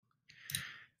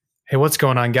Hey, what's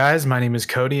going on, guys? My name is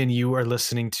Cody, and you are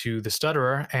listening to The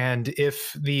Stutterer. And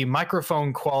if the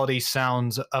microphone quality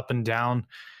sounds up and down,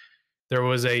 there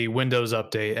was a Windows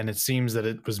update, and it seems that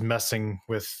it was messing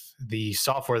with the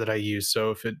software that I use.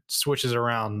 So if it switches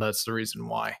around, that's the reason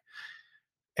why.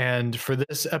 And for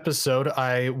this episode,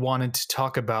 I wanted to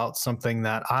talk about something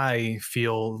that I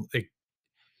feel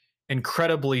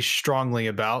incredibly strongly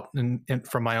about and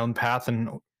from my own path and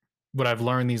what I've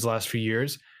learned these last few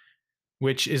years,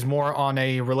 which is more on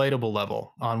a relatable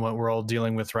level on what we're all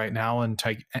dealing with right now and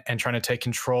trying to take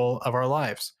control of our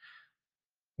lives.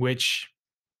 Which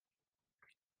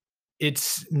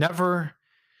it's never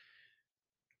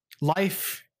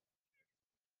life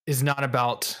is not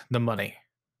about the money.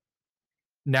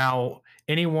 Now,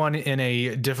 anyone in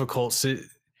a difficult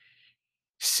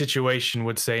situation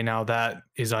would say now that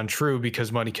is untrue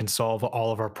because money can solve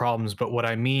all of our problems. But what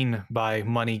I mean by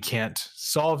money can't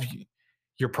solve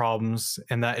your problems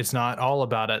and that it's not all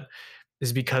about it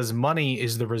is because money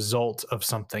is the result of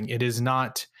something. It is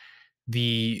not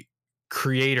the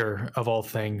creator of all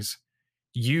things.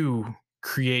 You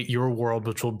create your world,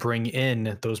 which will bring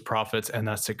in those profits and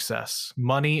that success.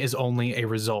 Money is only a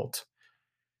result.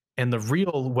 And the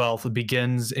real wealth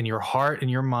begins in your heart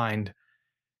and your mind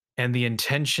and the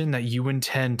intention that you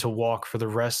intend to walk for the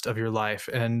rest of your life.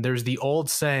 And there's the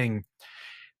old saying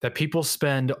that people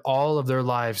spend all of their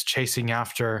lives chasing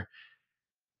after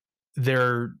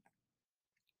their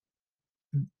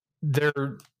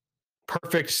their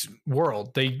perfect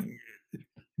world.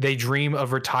 They dream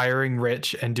of retiring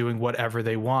rich and doing whatever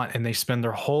they want, and they spend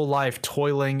their whole life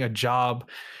toiling a job,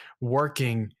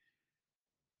 working.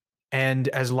 And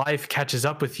as life catches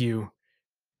up with you,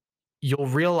 you'll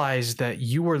realize that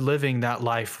you are living that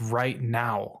life right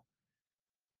now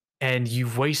and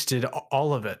you've wasted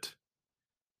all of it.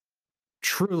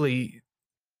 Truly,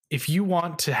 if you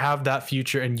want to have that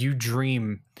future and you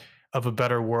dream of a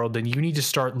better world, then you need to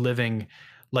start living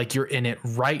like you're in it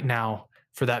right now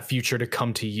for that future to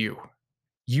come to you.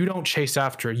 You don't chase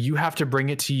after it. You have to bring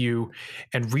it to you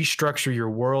and restructure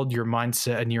your world, your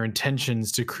mindset, and your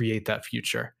intentions to create that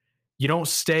future. You don't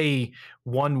stay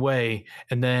one way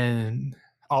and then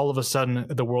all of a sudden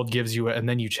the world gives you it and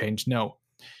then you change. No.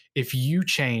 If you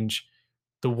change,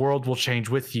 the world will change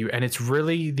with you. And it's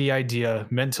really the idea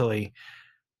mentally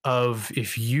of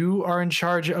if you are in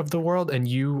charge of the world and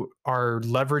you are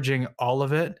leveraging all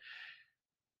of it,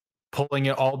 pulling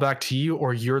it all back to you,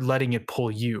 or you're letting it pull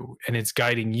you and it's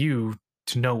guiding you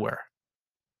to nowhere.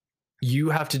 You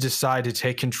have to decide to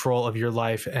take control of your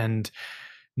life and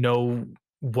know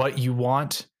what you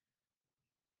want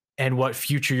and what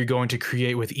future you're going to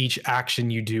create with each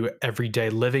action you do every day,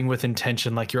 living with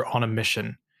intention like you're on a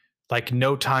mission. Like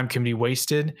no time can be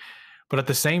wasted, but at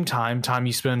the same time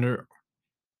you spend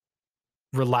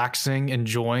relaxing,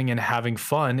 enjoying, and having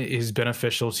fun is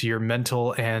beneficial to your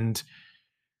mental and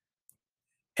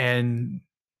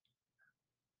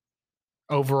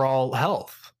overall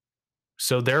health.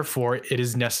 So therefore, it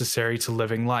is necessary to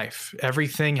living life.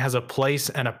 Everything has a place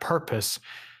and a purpose,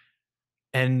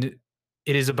 and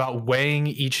it is about weighing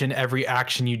each and every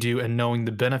action you do and knowing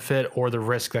the benefit or the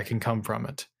risk that can come from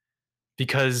it.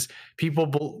 Because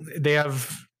people they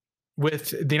have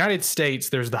with the United States,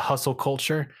 there's the hustle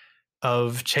culture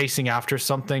of chasing after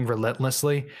something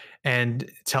relentlessly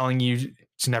and telling you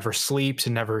to never sleep,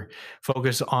 to never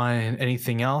focus on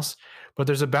anything else. But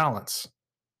there's a balance.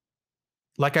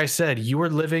 Like I said, you are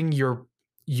living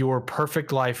your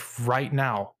perfect life right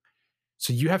now.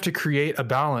 So you have to create a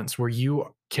balance where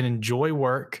you can enjoy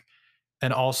work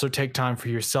and also take time for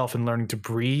yourself and learning to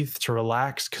breathe, to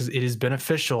relax, because it is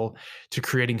beneficial to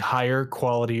creating higher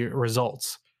quality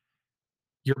results.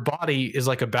 Your body is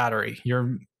like a battery.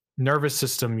 Your nervous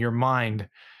system, your mind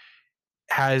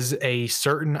has a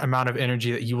certain amount of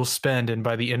energy that you will spend. And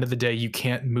by the end of the day, you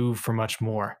can't move for much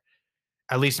more,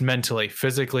 at least mentally.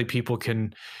 Physically, people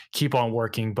can keep on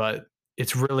working, but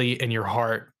it's really in your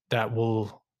heart that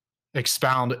will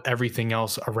expound everything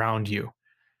else around you.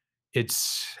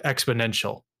 It's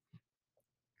exponential.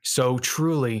 So,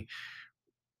 truly,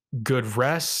 good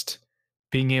rest,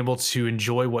 being able to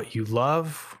enjoy what you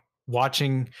love,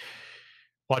 watching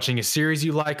a series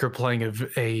you like, or playing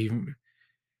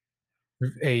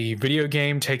a video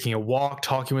game, taking a walk,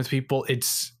 talking with people.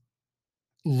 It's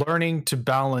learning to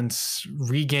balance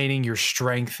regaining your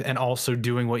strength and also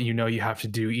doing what you know you have to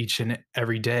do each and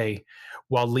every day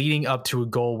while leading up to a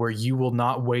goal where you will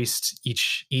not waste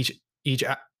each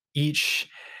each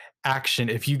action.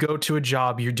 If you go to a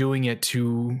job, you're doing it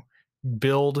to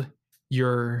build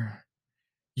your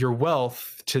your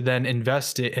wealth to then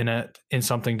invest it in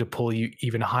something to pull you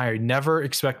even higher. Never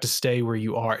expect to stay where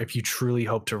you are if you truly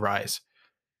hope to rise.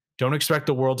 Don't expect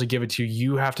the world to give it to you.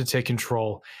 You have to take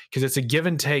control, because it's a give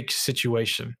and take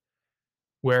situation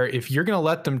where if you're going to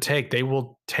let them take, they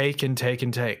will take and take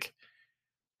and take.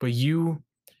 But you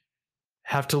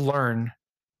have to learn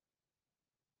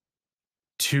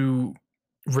to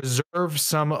reserve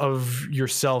some of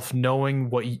yourself, knowing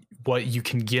what you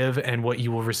can give and what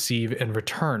you will receive in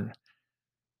return.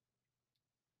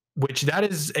 Which that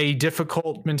is a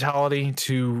difficult mentality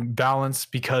to balance,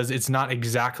 because it's not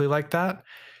exactly like that.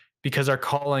 Because our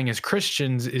calling as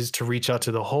Christians is to reach out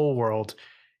to the whole world,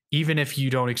 even if you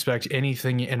don't expect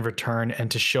anything in return, and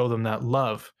to show them that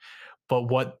love.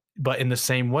 But in the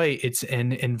same way, it's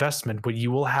an investment. What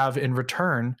you will have in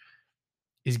return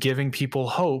is giving people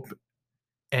hope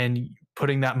and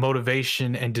putting that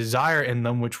motivation and desire in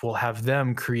them, which will have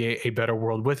them create a better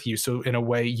world with you. So in a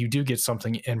way, you do get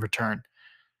something in return.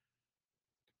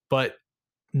 But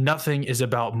nothing is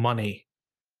about money.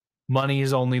 Money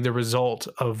is only the result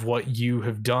of what you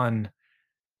have done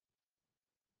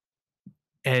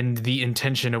and the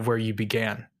intention of where you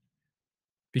began.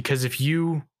 Because if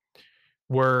you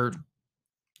were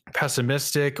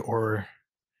pessimistic, or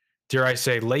dare I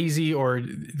say lazy, or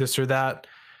this or that,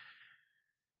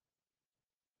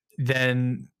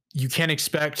 then you can't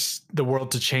expect the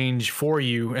world to change for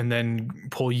you and then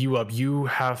pull you up. You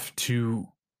have to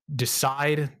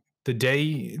decide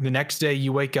the next day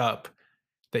you wake up,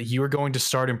 that you are going to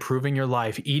start improving your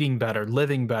life, eating better,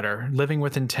 living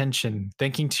with intention,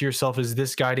 thinking to yourself, is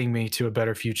this guiding me to a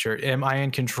better future? Am I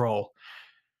in control?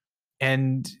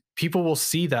 And people will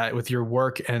see that with your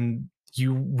work, and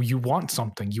you want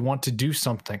something, you want to do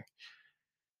something.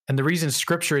 And the reason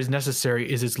scripture is necessary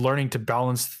is it's learning to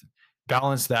balance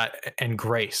that and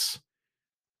grace.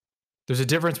 There's a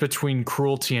difference between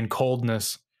cruelty and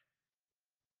coldness,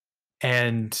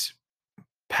 and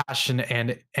passion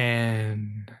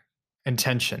and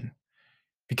intention.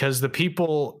 Because the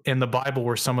people in the Bible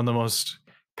were some of the most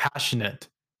passionate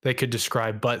they could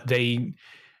describe, but they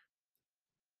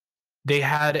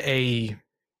had an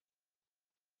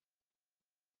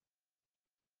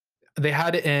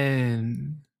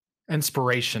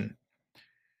inspiration.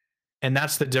 And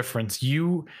that's the difference.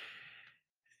 You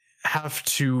have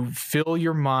to fill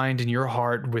your mind and your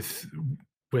heart with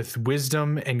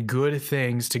wisdom and good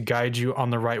things to guide you on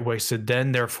the right way. So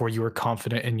then, therefore, you are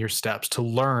confident in your steps, to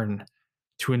learn,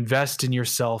 to invest in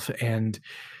yourself, and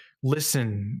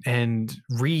listen and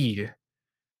read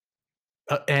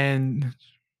and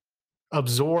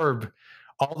absorb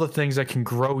all the things that can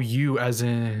grow you as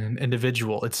an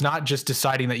individual. It's not just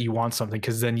deciding that you want something,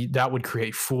 because then that would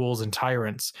create fools and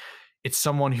tyrants. It's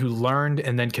someone who learned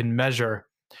and then can measure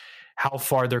how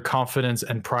far their confidence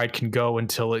and pride can go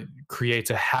until it creates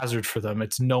a hazard for them.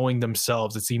 It's knowing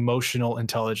themselves, it's emotional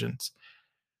intelligence.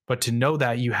 But to know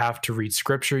that, you have to read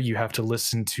scripture, you have to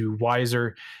listen to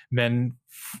wiser men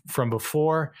from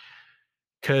before.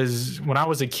 Because when I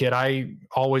was a kid, I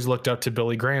always looked up to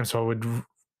Billy Graham. So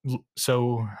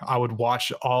I would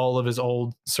watch all of his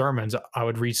old sermons. I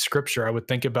would read scripture. I would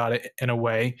think about it in a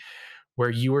way where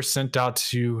you were sent out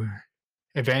to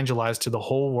evangelize to the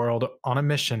whole world on a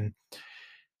mission.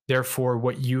 Therefore,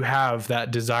 what you have,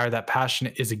 that desire, that passion,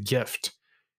 is a gift,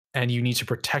 and you need to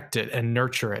protect it and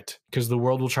nurture it, because the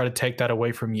world will try to take that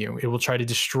away from you. It will try to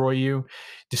destroy you,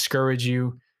 discourage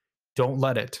you. Don't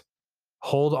let it.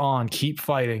 Hold on, keep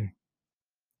fighting.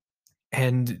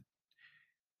 And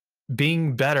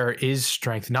being better is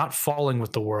strength, not falling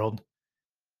with the world.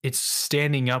 It's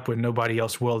standing up when nobody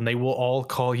else will, and they will all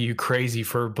call you crazy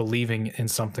for believing in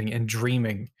something and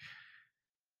dreaming.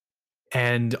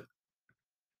 And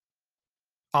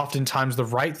oftentimes the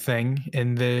right thing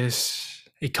in this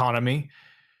economy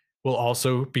will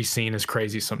also be seen as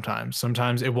crazy sometimes.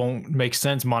 Sometimes it won't make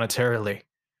sense monetarily,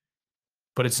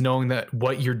 but it's knowing that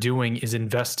what you're doing is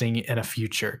investing in a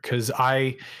future. Because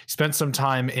I spent some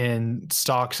time in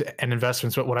stocks and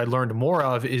investments, but what I learned more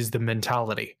of is the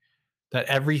mentality that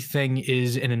everything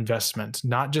is an investment,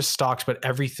 not just stocks, but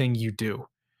everything you do.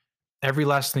 Every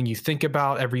last thing you think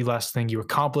about, every last thing you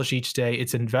accomplish each day,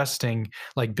 it's investing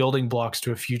like building blocks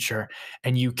to a future.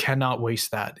 And you cannot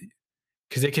waste that,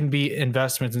 because it can be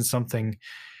investments in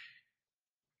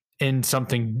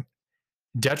something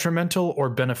detrimental or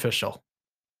beneficial.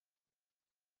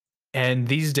 And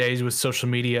these days, with social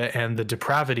media and the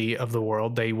depravity of the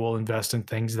world, they will invest in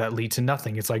things that lead to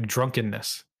nothing. It's like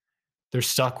drunkenness. They're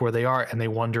stuck where they are and they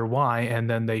wonder why. And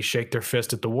then they shake their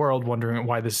fist at the world, wondering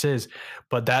why this is.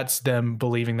 But that's them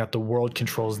believing that the world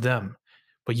controls them.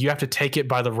 But you have to take it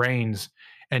by the reins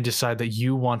and decide that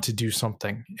you want to do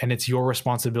something and it's your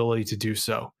responsibility to do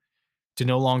so, to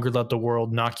no longer let the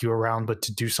world knock you around, but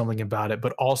to do something about it,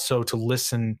 but also to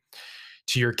listen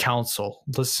to your counsel,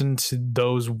 listen to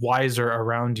those wiser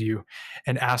around you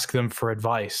and ask them for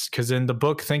advice. Because in the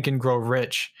book Think and Grow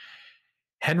Rich,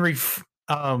 Henry,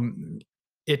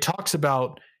 it talks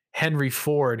about Henry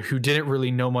Ford, who didn't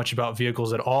really know much about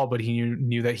vehicles at all, but he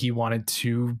knew that he wanted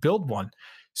to build one.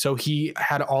 So he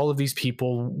had all of these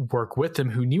people work with him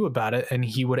who knew about it, and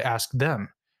he would ask them.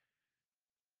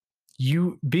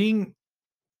 You being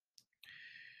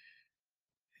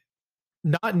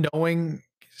not knowing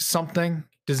something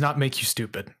does not make you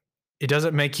stupid. It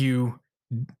doesn't make you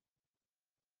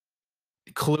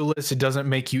clueless. It doesn't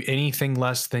make you anything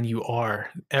less than you are.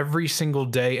 Every single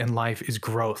day in life is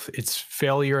growth. It's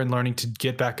failure and learning to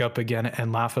get back up again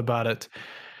and laugh about it.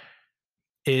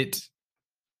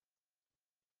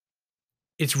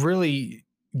 It's really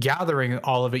gathering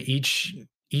all of it each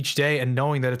day and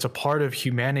knowing that it's a part of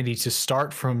humanity to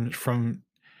start from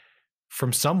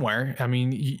somewhere. I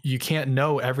mean, you can't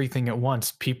know everything at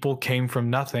once. People came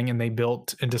from nothing and they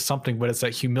built into something, but it's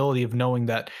that humility of knowing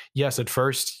that, yes, at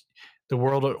first the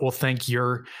world will think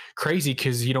you're crazy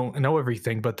because you don't know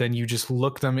everything, but then you just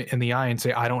look them in the eye and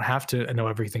say, I don't have to know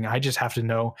everything. I just have to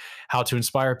know how to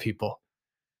inspire people.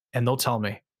 And they'll tell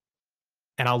me,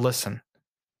 and I'll listen.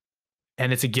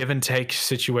 And it's a give and take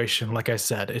situation. Like I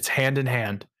said, it's hand in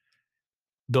hand.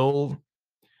 They'll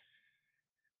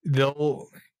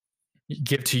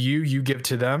give to you, you give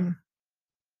to them,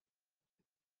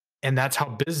 and that's how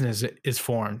business is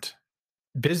formed.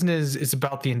 Business is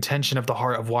about the intention of the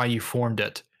heart of why you formed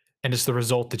it, and it's the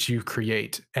result that you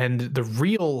create. And the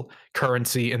real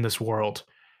currency in this world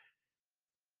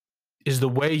is the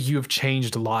way you have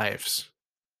changed lives.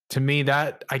 To me,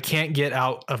 that I can't get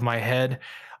out of my head.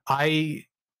 I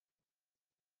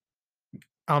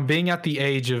being at the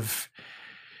age of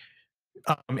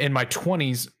in my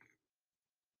 20s,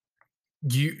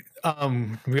 we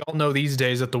all know these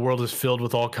days that the world is filled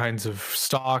with all kinds of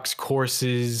stocks,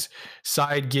 courses,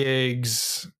 side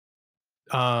gigs,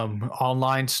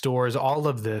 online stores, all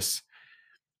of this.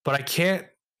 But I can't,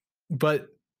 but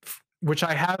which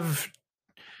I have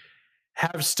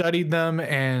studied them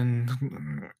and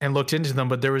looked into them,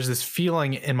 but there was this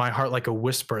feeling in my heart like a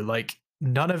whisper, like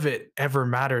none of it ever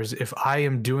matters if I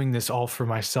am doing this all for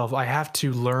myself. I have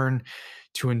to learn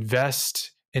to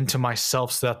invest into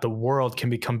myself so that the world can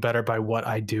become better by what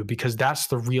I do, because that's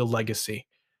the real legacy.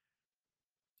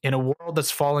 In a world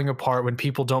that's falling apart, when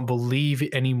people don't believe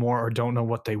anymore or don't know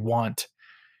what they want,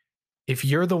 if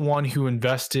you're the one who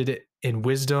invested in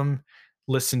wisdom,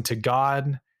 listened to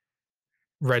God,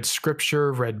 read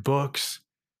scripture, read books,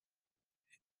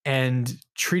 and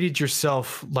treated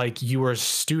yourself like you were a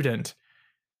student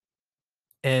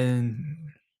and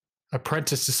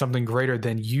apprentice to something greater,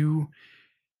 then you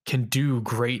can do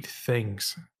great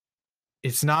things.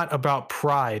 It's not about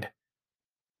pride.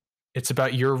 It's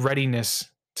about your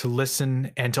readiness to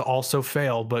listen and to also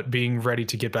fail, but being ready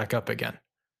to get back up again.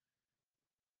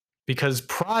 Because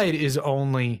pride is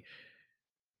only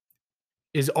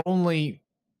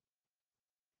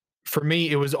for me,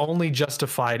 it was only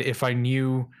justified if I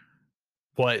knew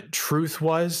what truth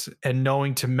was and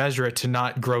knowing to measure it to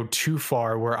not grow too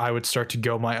far where I would start to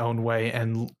go my own way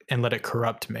and let it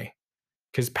corrupt me.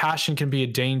 Because passion can be a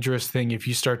dangerous thing if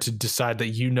you start to decide that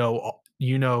you know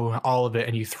all of it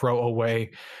and you throw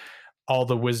away all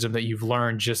the wisdom that you've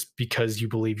learned just because you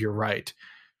believe you're right.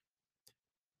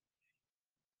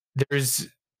 There's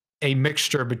a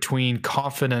mixture between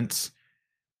confidence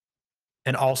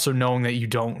and also knowing that you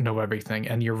don't know everything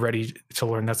and you're ready to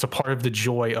learn. That's a part of the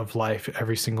joy of life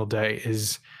every single day,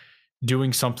 is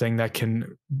doing something that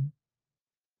can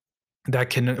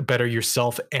better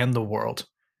yourself and the world.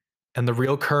 And the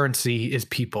real currency is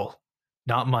people,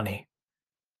 not money.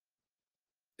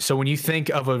 So when you think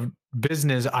of a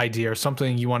business idea or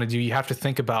something you want to do, you have to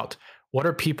think about, what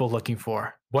are people looking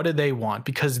for? What do they want?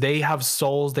 Because they have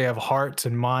souls, they have hearts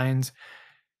and minds.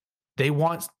 They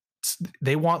want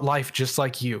they want life just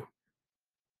like you.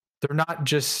 They're not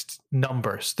just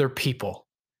numbers, they're people.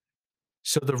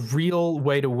 So the real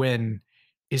way to win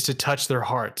is to touch their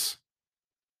hearts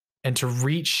and to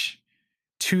reach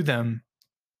to them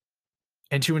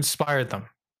and to inspire them.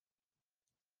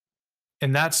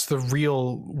 And that's the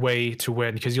real way to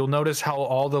win, because you'll notice how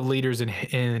all the leaders in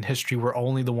history were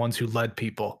only the ones who led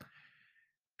people,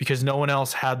 because no one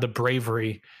else had the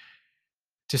bravery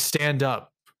to stand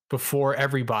up before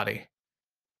everybody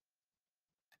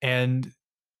and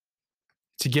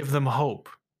to give them hope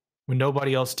when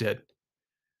nobody else did.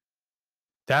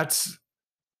 That's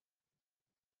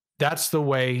That's the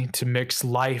way to mix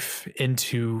life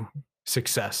into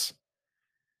success,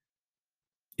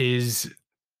 is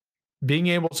being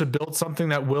able to build something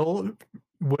that will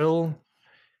will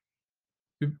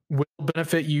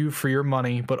benefit you for your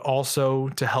money, but also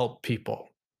to help people.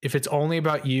 If it's only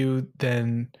about you,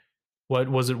 then what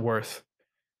was it worth?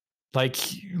 Like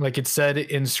like it said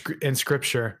in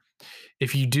scripture,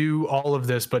 if you do all of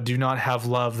this but do not have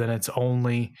love, then it's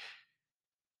only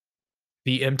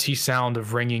the empty sound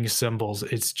of ringing cymbals.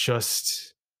 It's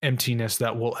just emptiness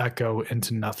that will echo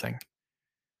into nothing.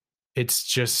 It's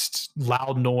just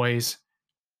loud noise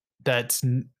that's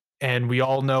and we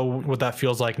all know what that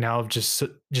feels like now, of just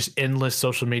endless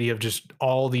social media, of just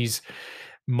all these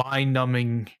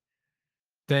mind-numbing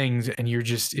things, and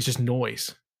it's just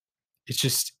noise. It's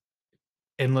just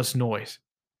endless noise.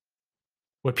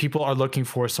 What people are looking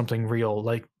for is something real.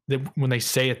 Like when they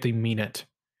say it, they mean it.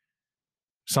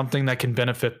 Something that can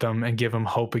benefit them and give them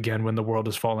hope again when the world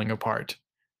is falling apart.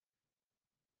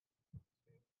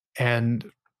 And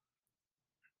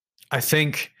I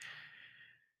think,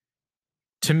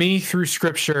 to me, through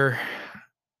scripture,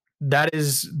 that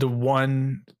is the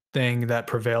one thing that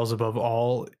prevails above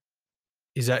all,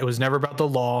 is that it was never about the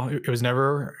law. It was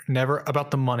never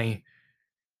about the money.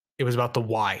 It was about the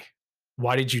why.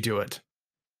 Why did you do it?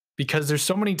 Because there's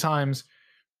so many times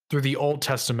through the Old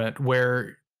Testament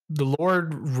where the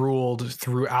Lord ruled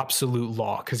through absolute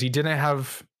law, because he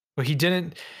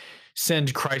didn't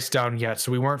send Christ down yet. So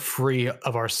we weren't free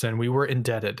of our sin. We were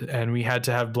indebted, and we had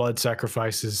to have blood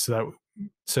sacrifices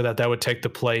so that would take the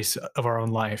place of our own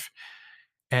life.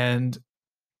 And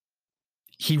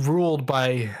he ruled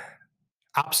by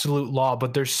absolute law,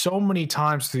 but there's so many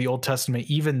times through the Old Testament,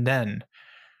 even then,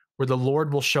 where the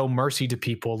Lord will show mercy to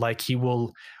people, like he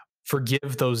will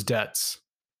forgive those debts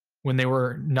when they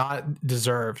were not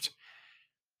deserved,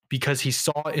 because he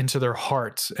saw into their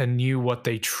hearts and knew what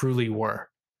they truly were.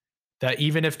 That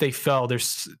even if they fell,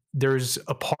 there's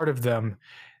a part of them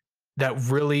that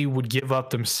really would give up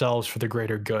themselves for the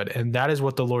greater good. And that is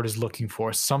what the Lord is looking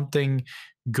for, something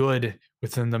good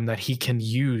within them that he can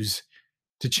use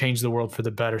to change the world for the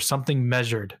better, something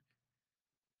measured,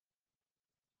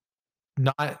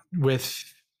 not with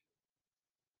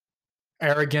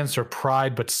arrogance or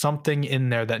pride, but something in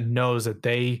there that knows that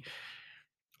they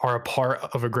are a part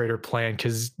of a greater plan.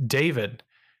 Because David,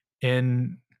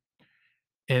 in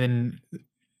in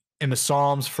in the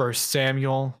Psalms, First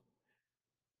Samuel,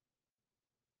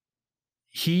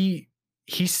 he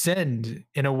he sinned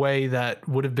in a way that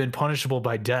would have been punishable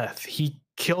by death. He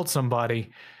killed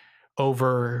somebody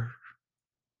over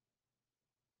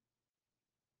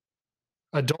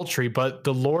adultery, but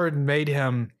the Lord made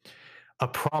him a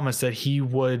promise that he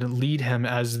would lead him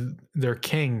as their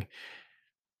king,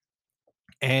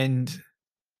 and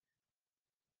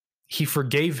he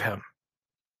forgave him,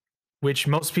 which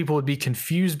most people would be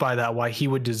confused by that, why he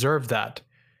would deserve that.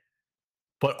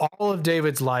 But all of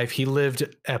David's life, he lived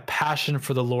a passion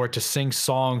for the Lord, to sing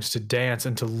songs, to dance,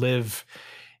 and to live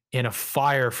in a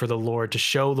fire for the Lord, to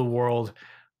show the world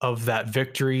of that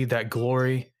victory, that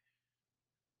glory.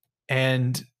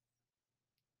 And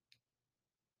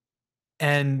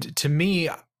to me,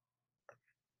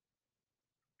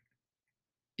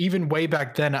 even way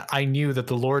back then, I knew that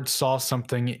the Lord saw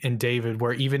something in David,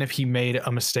 where even if he made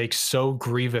a mistake so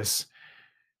grievous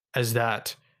as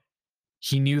that,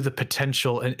 he knew the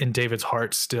potential in David's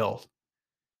heart still.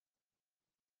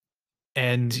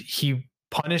 And he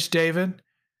punished David,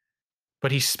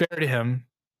 but he spared him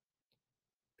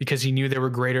because he knew there were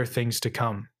greater things to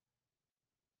come.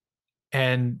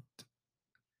 And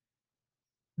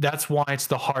that's why it's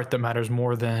the heart that matters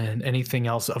more than anything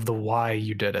else, of the why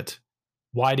you did it.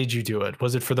 Why did you do it?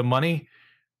 Was it for the money,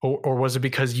 or was it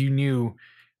because you knew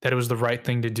that it was the right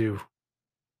thing to do?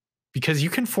 Because you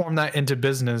can form that into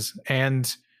business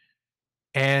and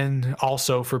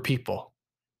also for people,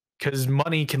 because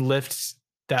money can lift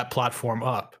that platform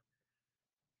up.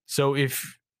 So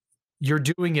if you're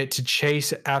doing it to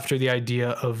chase after the idea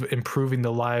of improving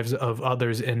the lives of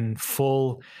others in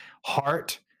full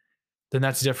heart, then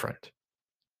that's different.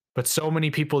 But so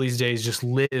many people these days just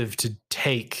live to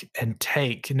take and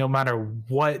take, no matter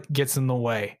what gets in the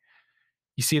way.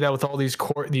 You see that with all these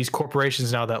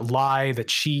corporations now that lie, that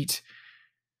cheat,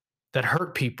 that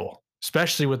hurt people,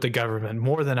 especially with the government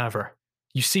more than ever.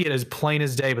 You see it as plain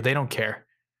as day, but they don't care.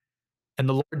 And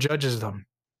the Lord judges them.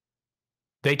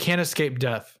 They can't escape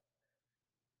death.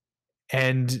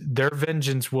 And their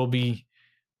vengeance will be,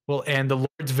 and the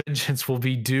Lord's vengeance will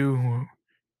be due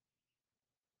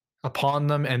upon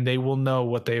them, and they will know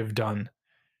what they have done.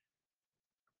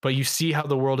 But you see how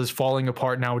the world is falling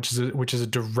apart now, which is a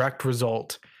direct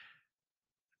result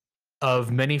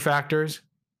of many factors,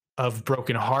 of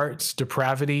broken hearts,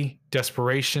 depravity,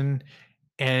 desperation,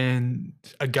 and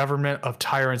a government of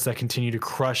tyrants that continue to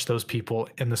crush those people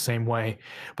in the same way,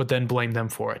 but then blame them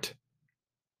for it.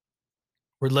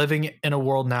 We're living in a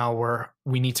world now where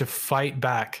we need to fight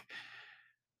back,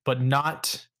 but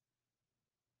not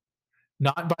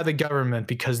by the government,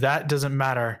 because that doesn't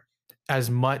matter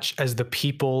as much as the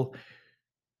people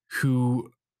who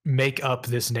make up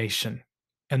this nation.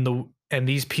 And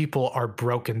these people are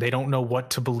broken. They don't know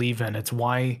what to believe in. It's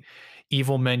why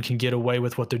evil men can get away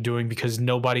with what they're doing, because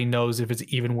nobody knows if it's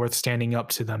even worth standing up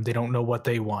to them. They don't know what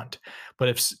they want. But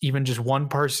if even just one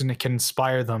person can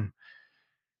inspire them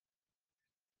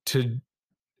to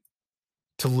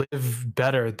live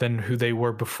better than who they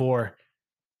were before,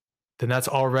 then that's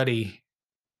already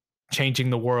changing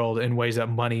the world in ways that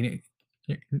money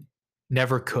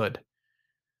never could.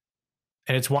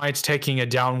 And it's why it's taking a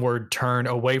downward turn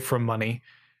away from money,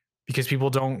 because people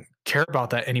don't care about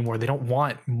that anymore. They don't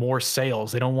want more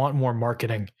sales. They don't want more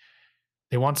marketing.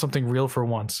 They want something real for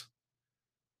once.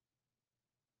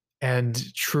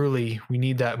 And truly, we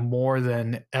need that more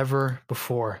than ever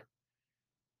before.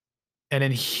 And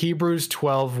in Hebrews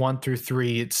 12,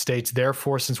 1-3, it states,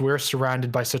 "Therefore, since we are surrounded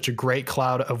by such a great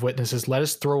cloud of witnesses, let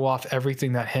us throw off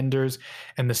everything that hinders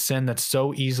and the sin that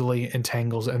so easily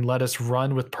entangles, and let us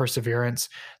run with perseverance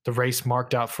the race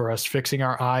marked out for us, fixing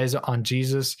our eyes on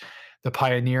Jesus, the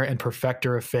pioneer and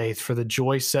perfecter of faith. For the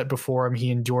joy set before him,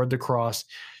 he endured the cross,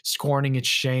 scorning its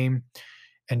shame,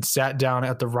 and sat down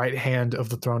at the right hand of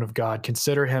the throne of God.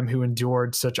 Consider him who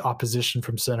endured such opposition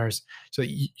from sinners, so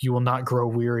that you will not grow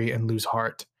weary and lose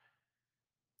heart."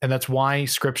 And that's why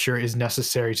scripture is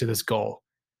necessary to this goal.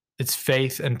 It's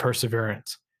faith and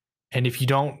perseverance. And if you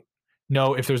don't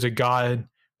know if there's a God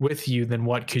with you, then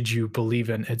what could you believe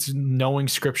in? It's knowing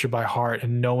scripture by heart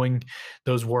and knowing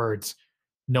those words,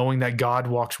 knowing that God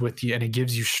walks with you and it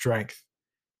gives you strength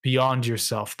beyond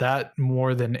yourself. That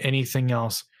more than anything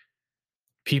else,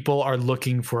 people are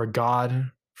looking for a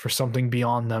God, for something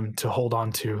beyond them to hold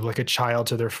on to, like a child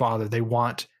to their father. They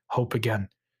want hope again.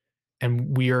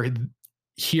 And we are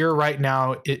here right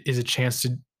now. It is a chance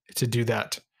to do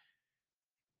that.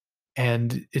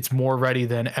 And it's more ready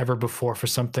than ever before for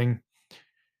something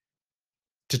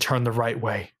to turn the right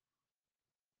way,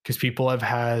 because people have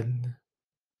had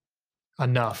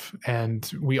enough, and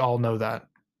we all know that.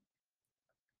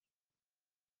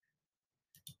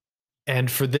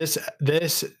 And for this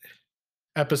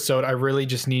episode, I really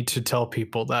just need to tell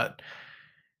people that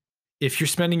if you're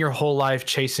spending your whole life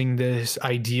chasing this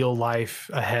ideal life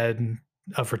ahead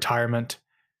of retirement,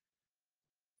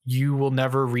 you will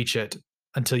never reach it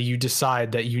until you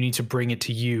decide that you need to bring it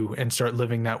to you and start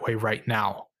living that way right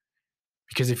now.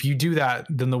 Because if you do that,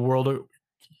 then the world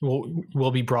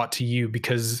will be brought to you,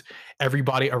 because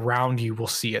everybody around you will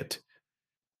see it.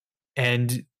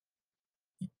 And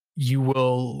you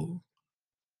will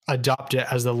adopt it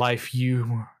as the life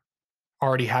you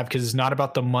already have, because it's not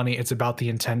about the money, it's about the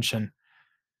intention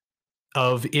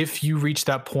of, if you reach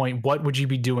that point, what would you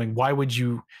be doing? Why would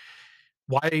you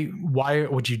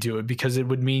do it? Because it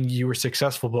would mean you were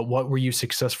successful, but what were you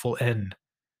successful in?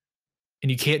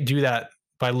 And you can't do that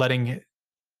by letting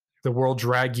the world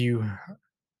drag you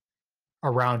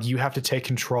around. You have to take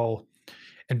control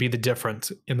and be the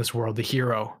difference in this world, the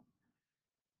hero.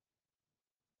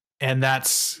 And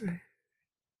that's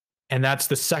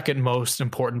the second most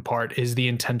important part, is the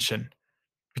intention.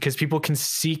 Because people can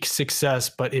seek success,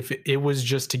 but if it was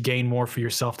just to gain more for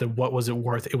yourself, then what was it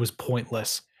worth? It was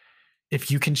pointless.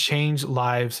 If you can change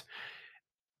lives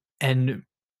and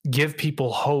give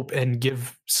people hope and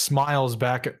give smiles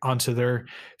back onto their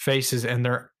faces, and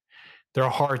their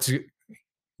hearts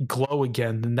glow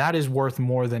again, then that is worth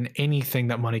more than anything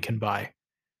that money can buy.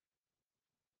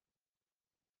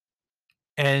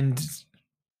 And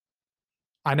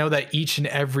I know that each and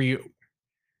every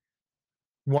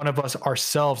one of us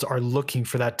ourselves are looking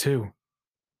for that too.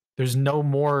 There's no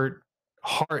more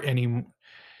heart anymore.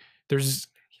 There's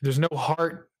no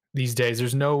heart these days.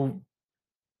 There's no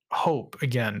hope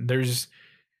again. There's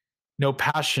no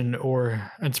passion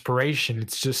or inspiration.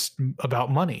 It's just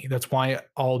about money. That's why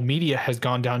all media has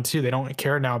gone down too. They don't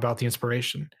care now about the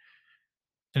inspiration.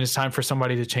 And it's time for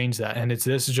somebody to change that. And it's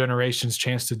this generation's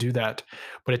chance to do that.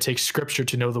 But it takes scripture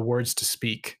to know the words to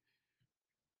speak,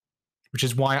 which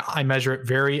is why I measure it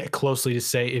very closely to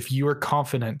say, if you are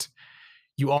confident,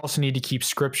 you also need to keep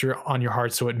scripture on your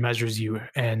heart so it measures you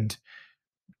and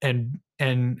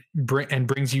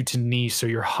brings you to knees, so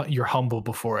you're humble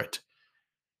before it.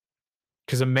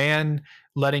 Because a man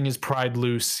letting his pride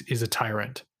loose is a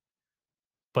tyrant,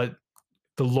 but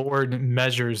the Lord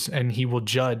measures and he will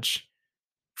judge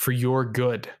for your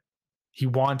good. He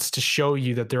wants to show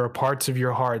you that there are parts of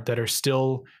your heart that are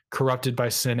still corrupted by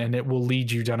sin, and it will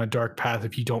lead you down a dark path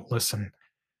if you don't listen.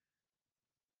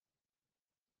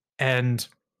 And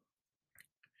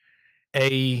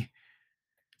a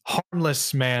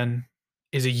harmless man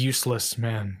is a useless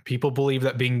man. People believe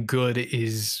that being good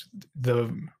is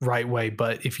the right way,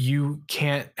 but if you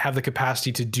can't have the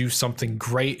capacity to do something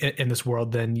great in this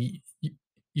world, then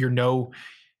you're no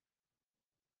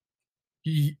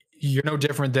you're no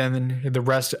different than the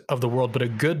rest of the world. But a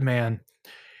good man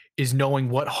is knowing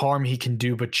what harm he can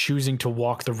do, but choosing to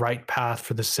walk the right path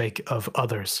for the sake of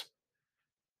others.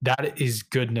 That is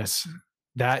goodness.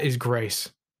 That is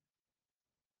grace.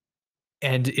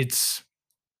 And it's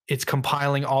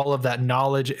compiling all of that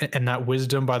knowledge and that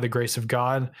wisdom by the grace of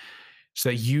God so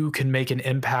that you can make an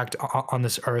impact on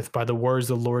this earth by the words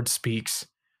the Lord speaks,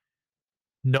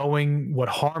 knowing what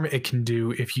harm it can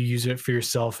do if you use it for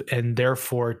yourself, and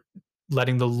therefore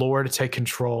letting the Lord take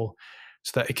control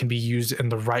so that it can be used in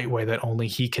the right way that only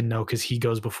He can know because He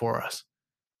goes before us.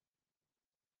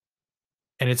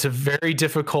 And it's a very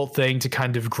difficult thing to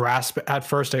kind of grasp at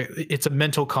first. It's a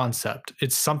mental concept.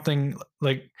 It's something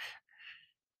like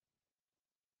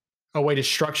a way to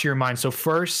structure your mind. So,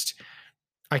 first,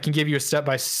 I can give you a step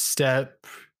by step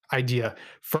idea.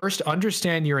 First,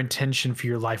 understand your intention for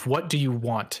your life. What do you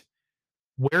want?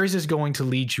 Where is this going to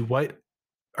lead you? What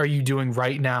are you doing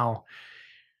right now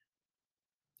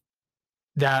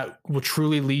that will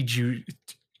truly lead you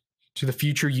to the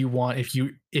future you want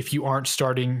if you aren't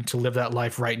starting to live that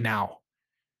life right now?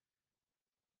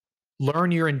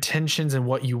 Learn your intentions and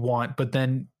what you want, but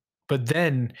then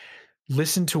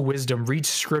listen to wisdom, read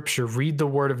scripture, read the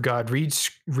word of God,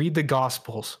 read the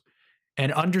gospels,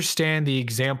 and understand the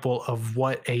example of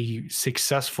what a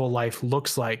successful life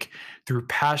looks like through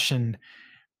passion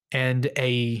and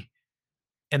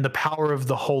the power of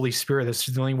the Holy Spirit. That's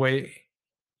the only way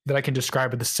that I can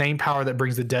describe it. The same power that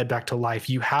brings the dead back to life.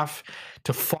 You have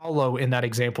to follow in that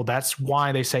example. That's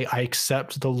why they say, I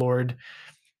accept the Lord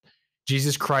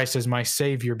Jesus Christ as my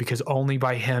Savior, because only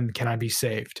by Him can I be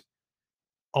saved.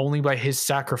 Only by His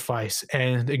sacrifice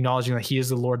and acknowledging that He is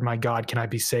the Lord my God can I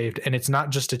be saved. And it's not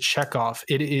just a check off,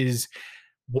 it is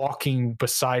walking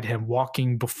beside Him,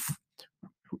 walking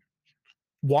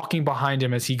behind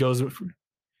Him as He goes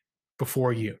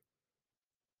before you.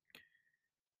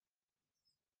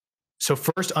 So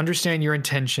first, understand your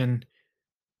intention,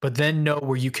 but then know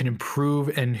where you can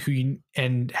improve and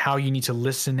and how you need to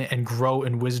listen and grow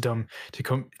in wisdom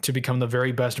to become the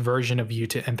very best version of you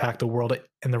to impact the world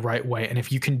in the right way. And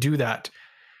if you can do that,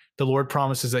 the Lord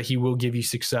promises that He will give you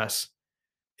success.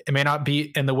 It may not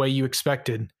be in the way you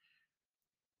expected,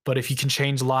 but if you can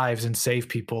change lives and save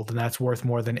people, then that's worth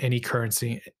more than any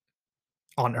currency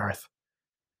on earth.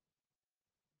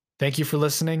 Thank you for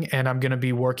listening, and I'm going to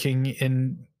be working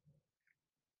in.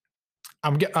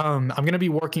 I'm going to be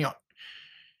working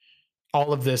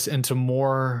all of this into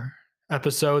more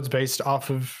episodes based off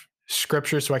of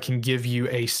scripture so I can give you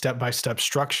a step-by-step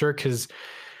structure, because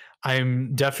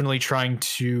I'm definitely trying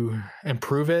to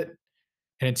improve it,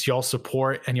 and it's y'all's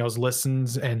support and y'all's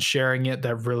listens and sharing it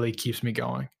that really keeps me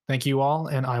going. Thank you all,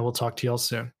 and I will talk to y'all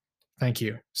soon. Thank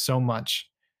you so much.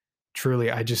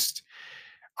 Truly, I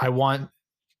want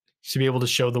to be able to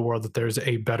show the world that there's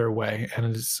a better way, and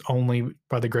it's only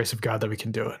by the grace of God that we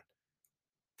can do it.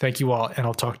 Thank you all, and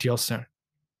I'll talk to y'all soon.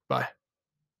 Bye.